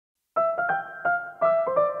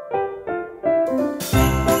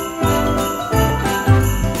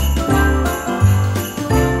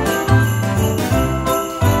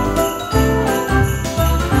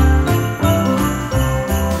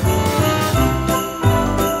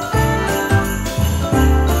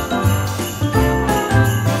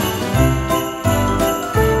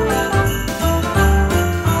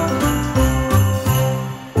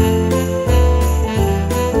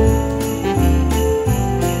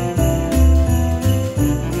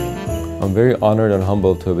very honored and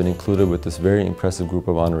humbled to have been included with this very impressive group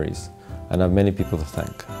of honorees, and I have many people to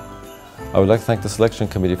thank. I would like to thank the selection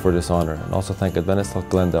committee for this honor, and also thank Adventist Health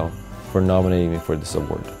Glendale for nominating me for this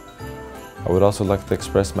award. I would also like to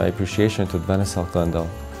express my appreciation to Adventist Health Glendale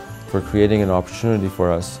for creating an opportunity for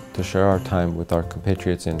us to share our time with our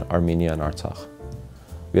compatriots in Armenia and Artsakh.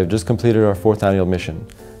 We have just completed our 4th annual mission,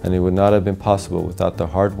 and it would not have been possible without the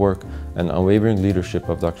hard work and unwavering leadership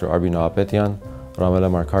of Dr. Arbina Apetyan, Ramela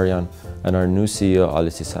Markaryan, and our new CEO,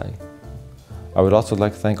 Ali Sisai. I would also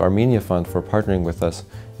like to thank Armenia Fund for partnering with us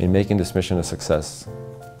in making this mission a success.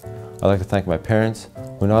 I'd like to thank my parents,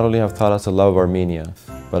 who not only have taught us the love of Armenia,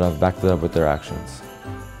 but have backed it up with their actions.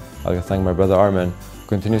 I'd like to thank my brother Armin, who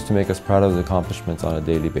continues to make us proud of his accomplishments on a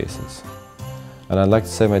daily basis. And I'd like to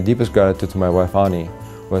say my deepest gratitude to my wife Ani,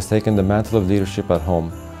 who has taken the mantle of leadership at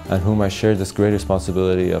home, and whom I share this great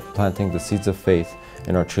responsibility of planting the seeds of faith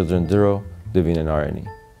in our children Diro, Divine, and Areni.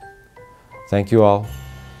 Thank you all.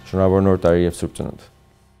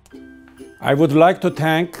 I would like to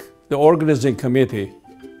thank the organizing committee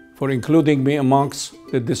for including me amongst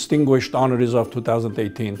the distinguished honorees of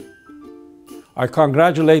 2018. I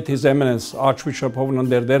congratulate His Eminence Archbishop Hovnan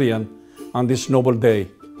Derderian on this noble day.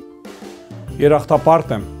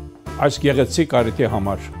 Երախտապարտ եմ այս գեղեցիկ առիթի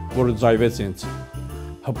համար, որը ձայվեց ինձ։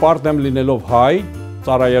 Հպարտ եմ լինելով հայ,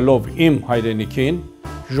 ծառայելով իմ հայրենիքին,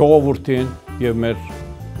 ժողովրդին եւ մեր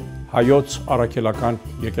հայոց առաքելական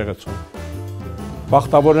եկեղեցուն։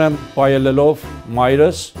 Բախտավոր եմ պայելելով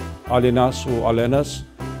մայրս, Ալինաս ու Ալենս,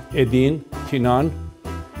 Էդին, Թինան,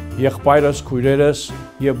 եղբայրս, քույրերս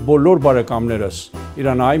եւ բոլոր բարեկամներս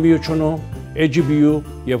Իրանահայ միությունում,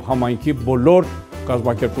 EGB-ում եւ համայնքի բոլոր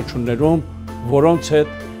կազմակերպություններում, որոնց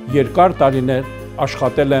հետ երկար տարիներ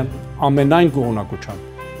աշխատել եմ ամենայն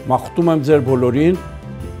գոհունակությամբ։ Մաղթում եմ ձեր բոլորին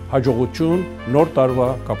հաջողություն նոր տարվա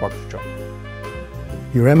կապակցությամբ։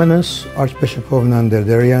 Your Eminence, Archbishop Hovnan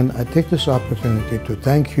Derderian, I take this opportunity to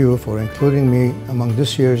thank you for including me among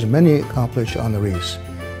this year's many accomplished honorees,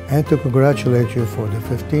 and to congratulate you for the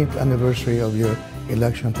 15th anniversary of your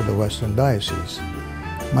election to the Western Diocese.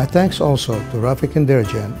 My thanks also to Rafik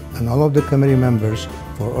Derjan and all of the committee members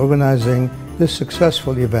for organizing this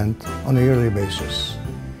successful event on a yearly basis.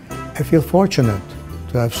 I feel fortunate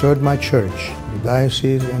to have served my church, the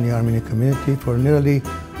diocese, and the Armenian community for nearly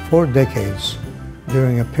 4 decades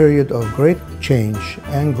during a period of great change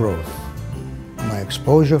and growth. My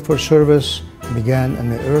exposure for service began in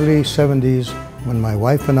the early 70s when my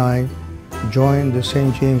wife and I joined the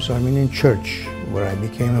St. James Armenian Church, where I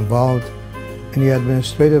became involved in the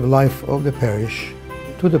administrative life of the parish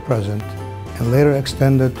to the present, and later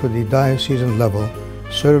extended to the diocesan level,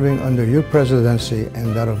 serving under your presidency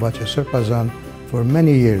and that of Vache Sirpazan for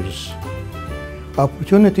many years.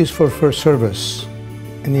 Opportunities for first service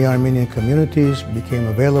in the Armenian communities became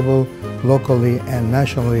available locally and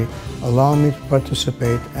nationally, allowing me to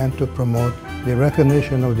participate and to promote the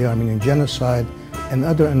recognition of the Armenian genocide and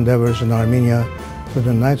other endeavors in Armenia through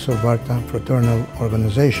the Knights of Vartan Fraternal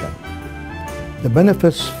Organization. The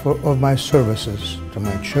benefits of my services to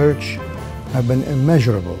my church have been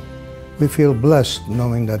immeasurable. We feel blessed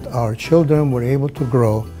knowing that our children were able to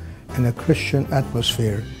grow in a Christian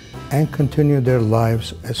atmosphere and continue their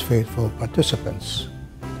lives as faithful participants.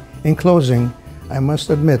 In closing, I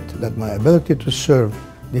must admit that my ability to serve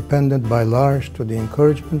depended by large to the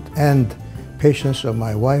encouragement and patience of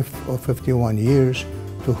my wife of 51 years,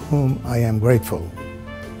 to whom I am grateful.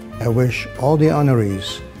 I wish all the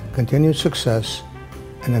honorees continued success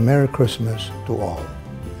and a Merry Christmas to all.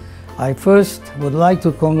 I first would like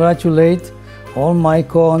to congratulate all my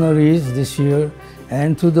co-honorees this year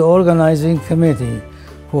and to the organizing committee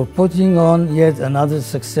for putting on yet another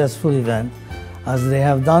successful event, as they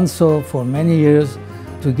have done so for many years,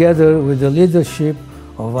 together with the leadership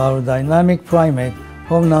of our dynamic primate,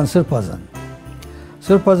 Hovnan Sirpazan.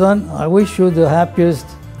 Sirpazan, I wish you the happiest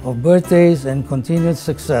of birthdays and continued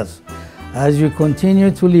success as you continue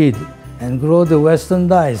to lead and grow the Western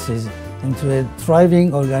Diocese into a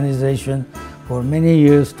thriving organization for many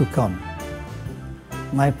years to come.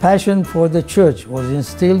 My passion for the Church was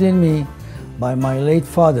instilled in me by my late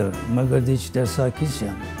father, Magardich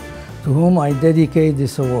Dersakisyan, to whom I dedicate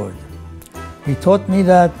this award. He taught me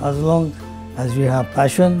that as long as you have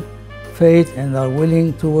passion, faith, and are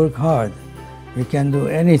willing to work hard, you can do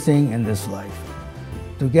anything in this life.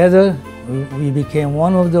 Together, we became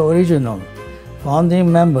one of the original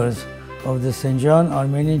founding members of the St. John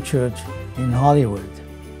Armenian Church in Hollywood.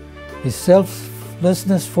 His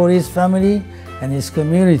selflessness for his family and his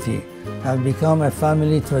community have become a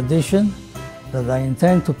family tradition that I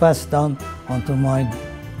intend to pass down onto my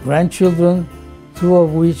grandchildren, 2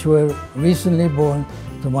 of which were recently born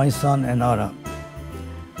to my son and Ara.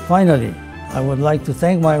 Finally, I would like to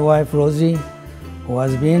thank my wife Rosie, who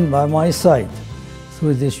has been by my side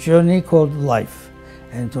through this journey called life,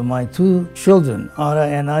 and to my two children, Ara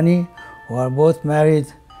and Ani, who are both married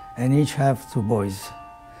and each have 2 boys.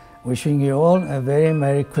 Wishing you all a very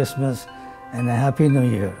Merry Christmas and a Happy New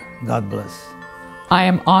Year. God bless. I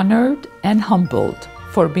am honored and humbled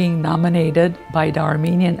for being nominated by the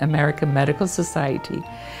Armenian American Medical Society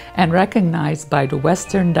and recognized by the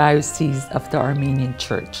Western Diocese of the Armenian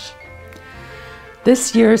Church.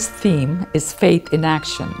 This year's theme is Faith in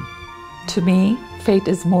Action. To me, faith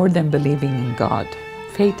is more than believing in God.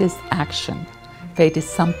 Faith is action. Faith is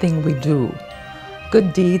something we do.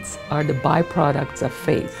 Good deeds are the byproducts of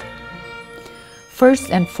faith.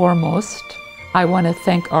 First and foremost, I want to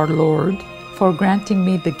thank our Lord for granting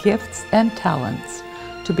me the gifts and talents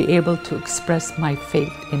to be able to express my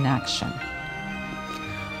faith in action.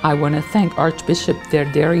 I want to thank Archbishop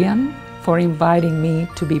Derderian for inviting me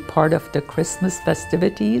to be part of the Christmas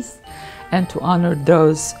festivities and to honor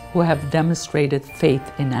those who have demonstrated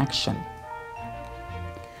faith in action.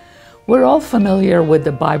 We're all familiar with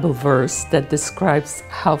the Bible verse that describes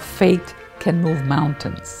how faith can move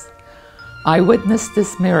mountains. I witnessed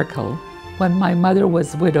this miracle when my mother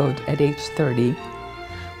was widowed at age 30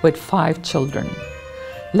 with 5 children.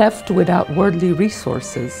 Left without worldly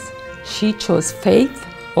resources, she chose faith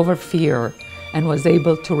over fear and was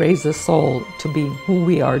able to raise a soul to be who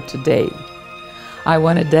we are today. I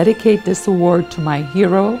want to dedicate this award to my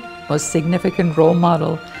hero, most significant role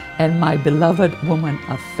model, and my beloved woman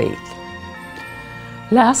of faith.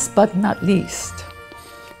 Last but not least,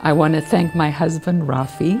 I want to thank my husband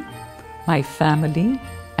Rafi, my family,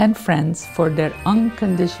 and friends for their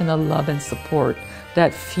unconditional love and support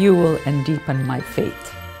that fuel and deepen my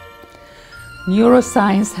faith.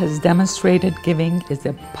 Neuroscience has demonstrated giving is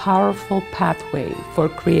a powerful pathway for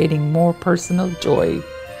creating more personal joy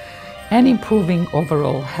and improving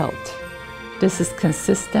overall health. This is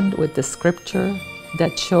consistent with the scripture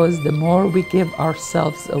that shows the more we give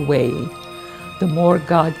ourselves away, the more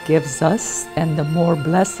God gives us and the more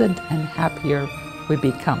blessed and happier we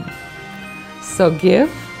become. So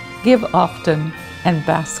give often, and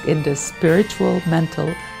bask in the spiritual,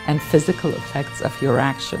 mental, and physical effects of your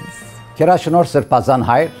actions. Քերաշնոր Սրբազան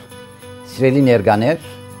հայր, սիրելի ներկաներ,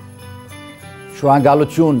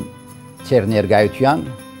 շնորհակալություն ձեր ներկայության,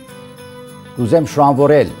 կուզեմ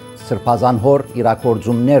շնորհավորել Սրբազան հոր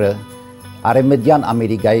իրաքորձումները Արևմտյան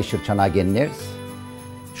Ամերիկայի շրջանագեններս,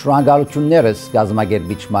 շնորհակալություններս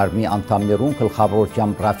գազམ་ագերբիչ մարմնի անդամներուն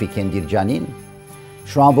գլխավորությամբ Ռաֆիկ Կենդիրջանին,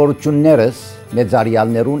 շնորհավորություններս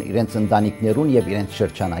մեծարյալներուն, իրենց ընտանիքներուն եւ իրենց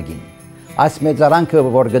շրջանագին։ Այս մեծարանքը,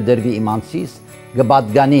 որ գդրվի իմ անձիս,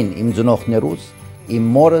 գբադգանին իմ ծնողներուս, իմ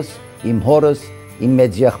մորս, իմ հորս, իմ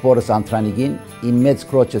մեծ եղբորս Անտրանիկին, իմ մեծ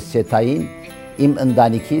քրոջս Սեթային, իմ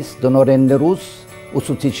ընտանիքիս, դոնորեններուս,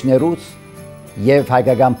 ուսուցիչներուս եւ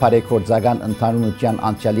հայկական բարեգործական ընդհանրության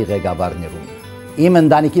անցյալի ղեկավարներուն։ Իմ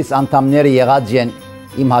ընտանիքիս անդամները եղած են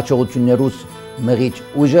իմ հաջողություններուս մղիչ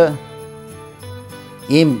ուժը,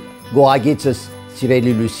 իմ գոհագիցս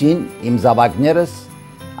սիրելի Լուսին, իմ զավակներս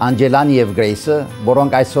Անջելան եւ Գրեյսը,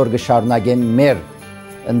 որոնք այսօր կշարունակեն մեր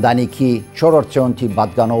ընտանիքի 4-րդ ցոնտի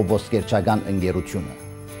պատկանող ոսկերչական ընկերությունը։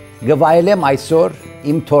 Գվայելեմ այսօր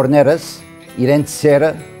իմ թորներս, իրենց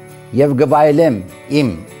սերը եւ գվայելեմ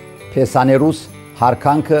իմ փեսաներուս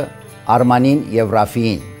հարկանքը Արմանին եւ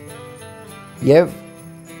Ռաֆիին եւ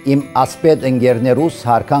իմ ասպետ ընկերներուս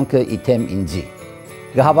հարկանքը իթեմ ինձի։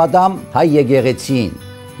 Գհավատամ հայ եկեղեցին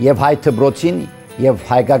եւ հայ դպրոցին եւ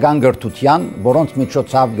հայկական գրթության, որոնց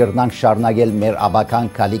միջոցով գրնանք շարունակել մեր աբական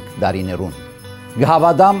քալիք դարիներուն։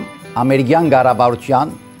 Գհավատամ ամերիկյան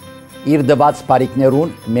կառավարության իր դված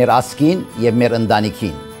բարիկներուն մեր ասկին եւ մեր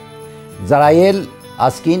ընտանիքին։ Զարայել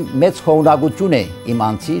ասկին մեծ խոնագություն է իմ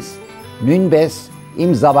անձիս, նույնպես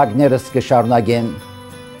իմ զավակներս կշարունակեն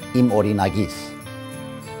իմ օրինագից։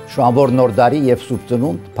 Շնորհավոր նոր տարի եւ սուրբ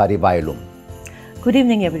ծնունդ բարի վայելում։ Good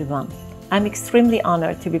evening, everyone. I'm extremely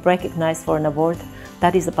honored to be recognized for an award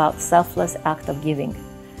that is about selfless act of giving.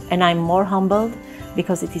 And I'm more humbled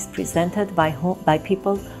because it is presented by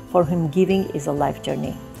people for whom giving is a life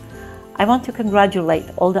journey. I want to congratulate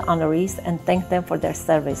all the honorees and thank them for their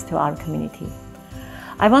service to our community.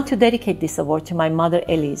 I want to dedicate this award to my mother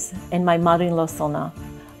Elise and my mother-in-law Sona,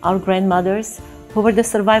 our grandmothers who were the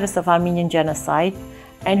survivors of Armenian genocide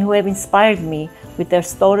and who have inspired me with their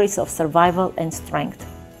stories of survival and strength.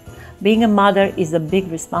 Being a mother is a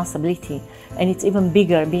big responsibility, and it's even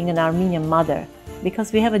bigger being an Armenian mother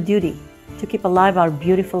because we have a duty to keep alive our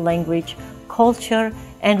beautiful language, culture,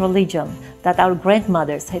 and religion that our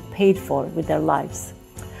grandmothers had paid for with their lives.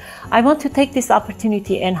 I want to take this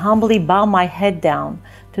opportunity and humbly bow my head down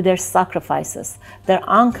to their sacrifices, their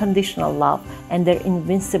unconditional love, and their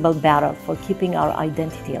invincible battle for keeping our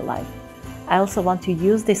identity alive. I also want to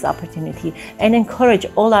use this opportunity and encourage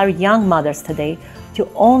all our young mothers today to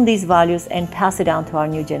own these values and pass it on to our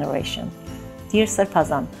new generation. Dear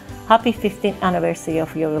Sarpazan, happy 15th anniversary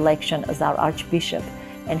of your election as our Archbishop,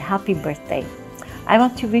 and happy birthday. I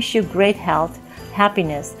want to wish you great health,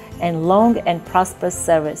 happiness, and long and prosperous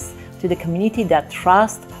service to the community that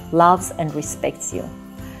trusts, loves, and respects you.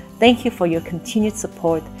 Thank you for your continued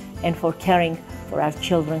support and for caring for our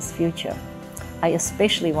children's future. I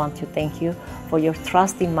especially want to thank you for your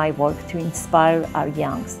trust in my work to inspire our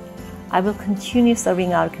youngs. I will continue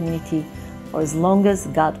serving our community for as long as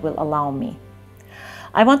God will allow me.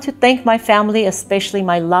 I want to thank my family, especially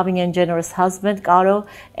my loving and generous husband, Garo,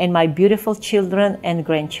 and my beautiful children and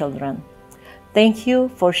grandchildren. Thank you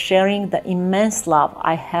for sharing the immense love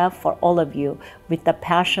I have for all of you with the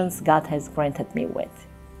passions God has granted me with.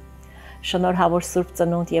 Շնորհավոր Սուրբ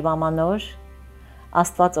Ծնունդ եւ Ամանոր,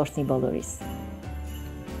 Աստված օրհնի բոլորիս.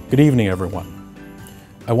 Good evening, everyone.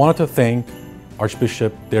 I wanted to thank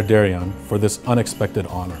Archbishop Derderian for this unexpected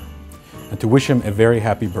honor and to wish him a very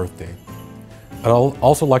happy birthday. I'd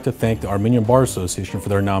also like to thank the Armenian Bar Association for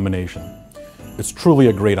their nomination. It's truly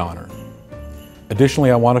a great honor.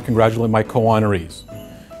 Additionally, I want to congratulate my co-honorees.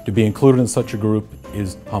 To be included in such a group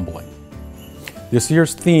is humbling. This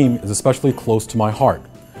year's theme is especially close to my heart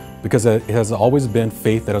because it has always been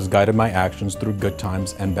faith that has guided my actions through good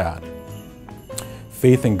times and bad.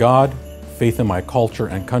 Faith in God, faith in my culture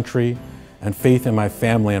and country, and faith in my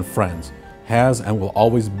family and friends has and will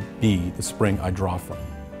always be the spring I draw from.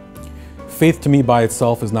 Faith to me by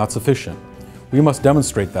itself is not sufficient. We must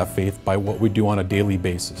demonstrate that faith by what we do on a daily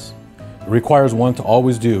basis. It requires one to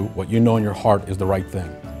always do what you know in your heart is the right thing,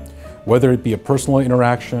 whether it be a personal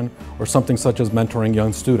interaction or something such as mentoring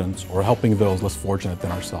young students or helping those less fortunate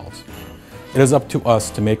than ourselves. It is up to us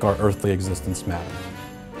to make our earthly existence matter.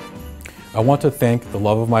 I want to thank the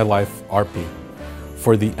love of my life, Arpi,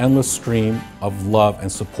 for the endless stream of love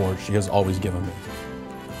and support she has always given me.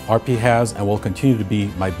 Arpi has and will continue to be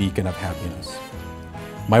my beacon of happiness.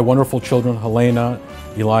 My wonderful children, Helena,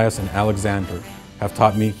 Elias, and Alexander, have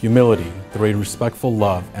taught me humility through a respectful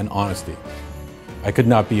love and honesty. I could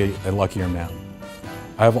not be a luckier man.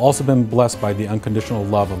 I have also been blessed by the unconditional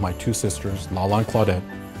love of my two sisters, Lala and Claudette,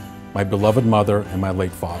 my beloved mother, and my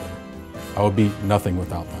late father. I would be nothing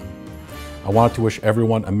without them. I want to wish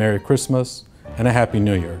everyone a Merry Christmas and a Happy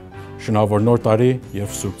New Year. Շնորհավոր նոր տարի եւ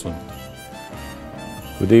Սուրբ Ծնունդ.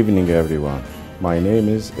 Good evening, everyone. My name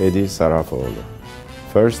is Edi Sarafoğlu.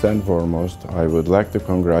 First and foremost, I would like to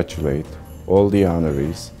congratulate all the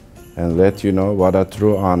honorees and let you know what a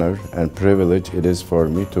true honor and privilege it is for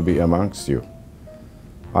me to be amongst you.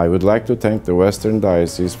 I would like to thank the Western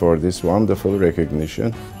Diocese for this wonderful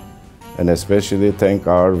recognition and especially thank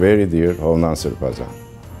our very dear Hovnan Sarpazan.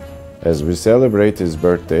 As we celebrate his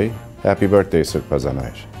birthday, happy birthday,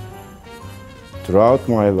 Sarpazanayr. Throughout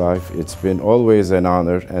my life, it's been always an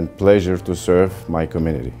honor and pleasure to serve my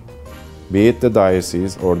community, be it the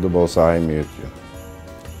diocese or the Bolsahim Union.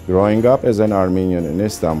 Growing up as an Armenian in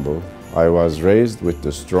Istanbul, I was raised with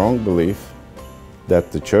the strong belief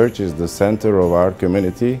that the church is the center of our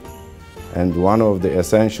community and one of the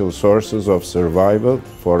essential sources of survival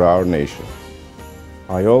for our nation.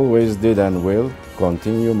 I always did and will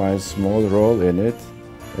continue my small role in it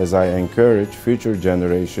as I encourage future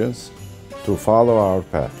generations to follow our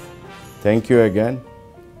path. Thank you again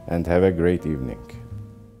and have a great evening.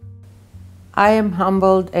 I am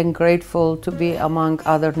humbled and grateful to be among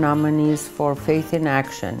other nominees for Faith in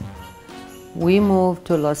Action. We moved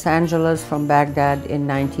to Los Angeles from Baghdad in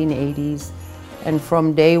 1980s, and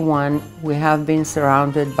from day one we have been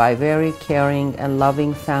surrounded by very caring and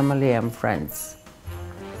loving family and friends.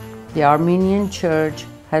 The Armenian Church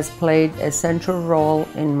has played a central role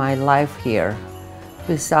in my life here.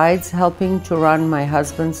 Besides helping to run my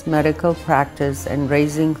husband's medical practice and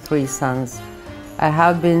raising 3 sons, I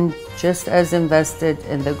have been just as invested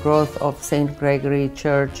in the growth of St. Gregory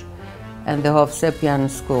Church and the Hovsepian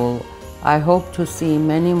School. I hope to see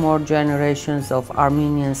many more generations of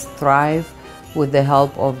Armenians thrive with the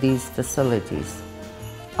help of these facilities.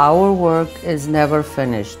 Our work is never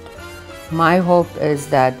finished. My hope is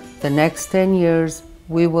that the next 10 years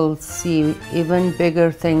we will see even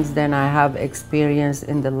bigger things than I have experienced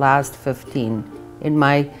in the last 15 in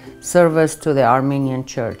my service to the Armenian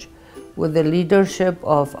Church. With the leadership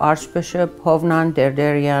of Archbishop Hovnan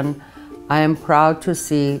Derderian, I am proud to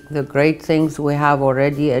see the great things we have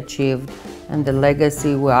already achieved and the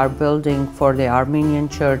legacy we are building for the Armenian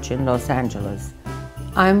Church in Los Angeles.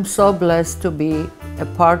 I'm so blessed to be a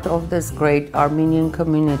part of this great Armenian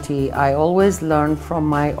community. I always learned from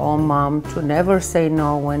my own mom to never say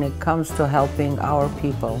no when it comes to helping our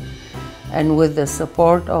people. And with the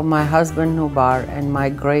support of my husband Nubar and my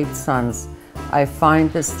great sons, I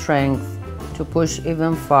find the strength to push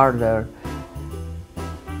even farther.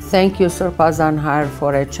 Thank you, Sarpazan Hair,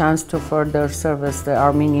 for a chance to further service the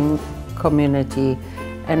Armenian community,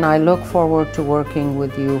 and I look forward to working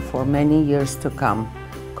with you for many years to come.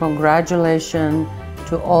 Congratulations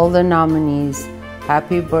to all the nominees.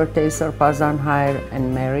 Happy birthday, Sarpazan Hair,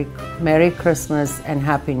 and Merry Christmas and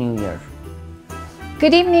Happy New Year.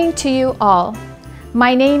 Good evening to you all.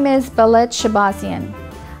 My name is Balet Shabazian.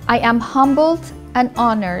 I am humbled and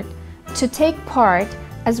honored to take part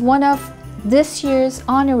as one of this year's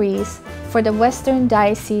honorees for the Western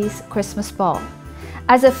Diocese Christmas Ball.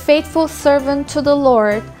 As a faithful servant to the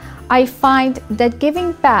Lord, I find that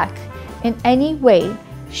giving back in any way,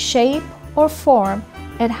 shape, or form,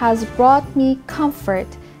 it has brought me comfort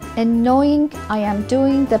in knowing I am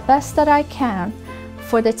doing the best that I can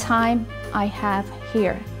for the time I have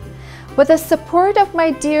here. With the support of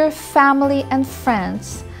my dear family and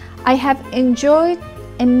friends, I have enjoyed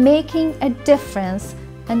in making a difference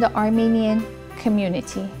in the Armenian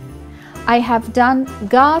community. I have done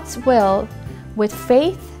God's will with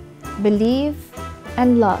faith, belief,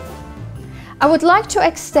 and love. I would like to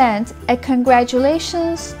extend a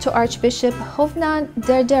congratulations to Archbishop Hovnan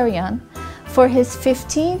Derderian for his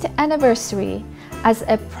 15th anniversary as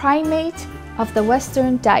a primate of the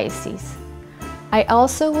Western Diocese. I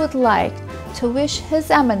also would like to wish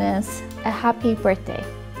His Eminence a happy birthday.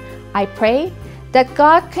 I pray that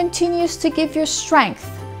God continues to give you strength,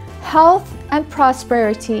 health, and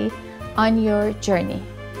prosperity on your journey.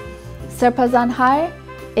 Sarpazan Hair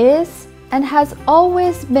is and has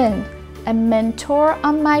always been a mentor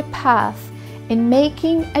on my path in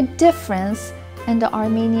making a difference in the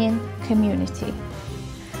Armenian community.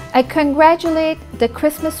 I congratulate the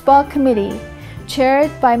Christmas Ball Committee,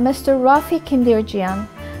 chaired by Mr. Rafi Kindirjian,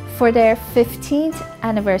 for their 15th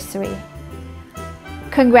anniversary.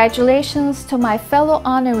 Congratulations to my fellow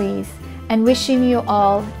honorees and wishing you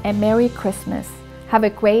all a Merry Christmas. Have a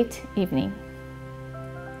great evening.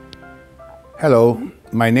 Hello,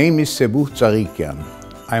 my name is Sebuh Tsarikian.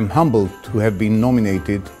 I'm humbled to have been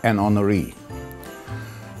nominated an honoree.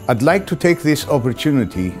 I'd like to take this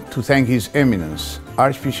opportunity to thank His Eminence,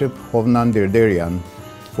 Archbishop Hovnan Derderian,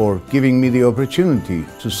 for giving me the opportunity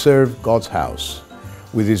to serve God's house.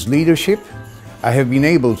 With his leadership, I have been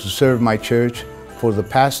able to serve my church for the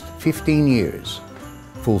past 15 years,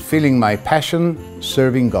 fulfilling my passion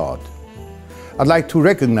serving God. I'd like to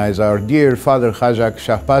recognize our dear Father Khajak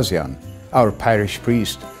Shahbazian, our parish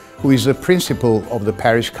priest, who is the principal of the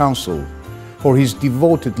parish council, for his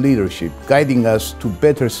devoted leadership, guiding us to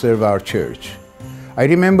better serve our church. I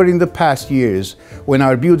remember in the past years, when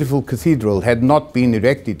our beautiful cathedral had not been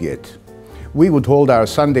erected yet, we would hold our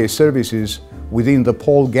Sunday services within the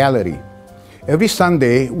Paul Gallery. Every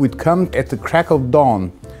Sunday, we'd come at the crack of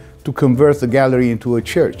dawn to convert the gallery into a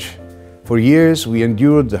church. For years, we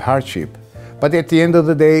endured the hardship, but at the end of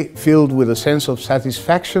the day, filled with a sense of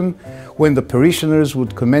satisfaction when the parishioners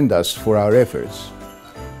would commend us for our efforts.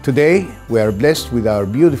 Today, we are blessed with our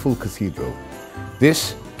beautiful cathedral.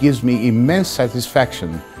 This gives me immense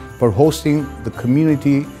satisfaction for hosting the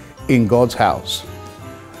community in God's house.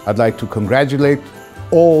 I'd like to congratulate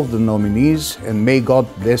all the nominees, and may God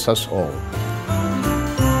bless us all.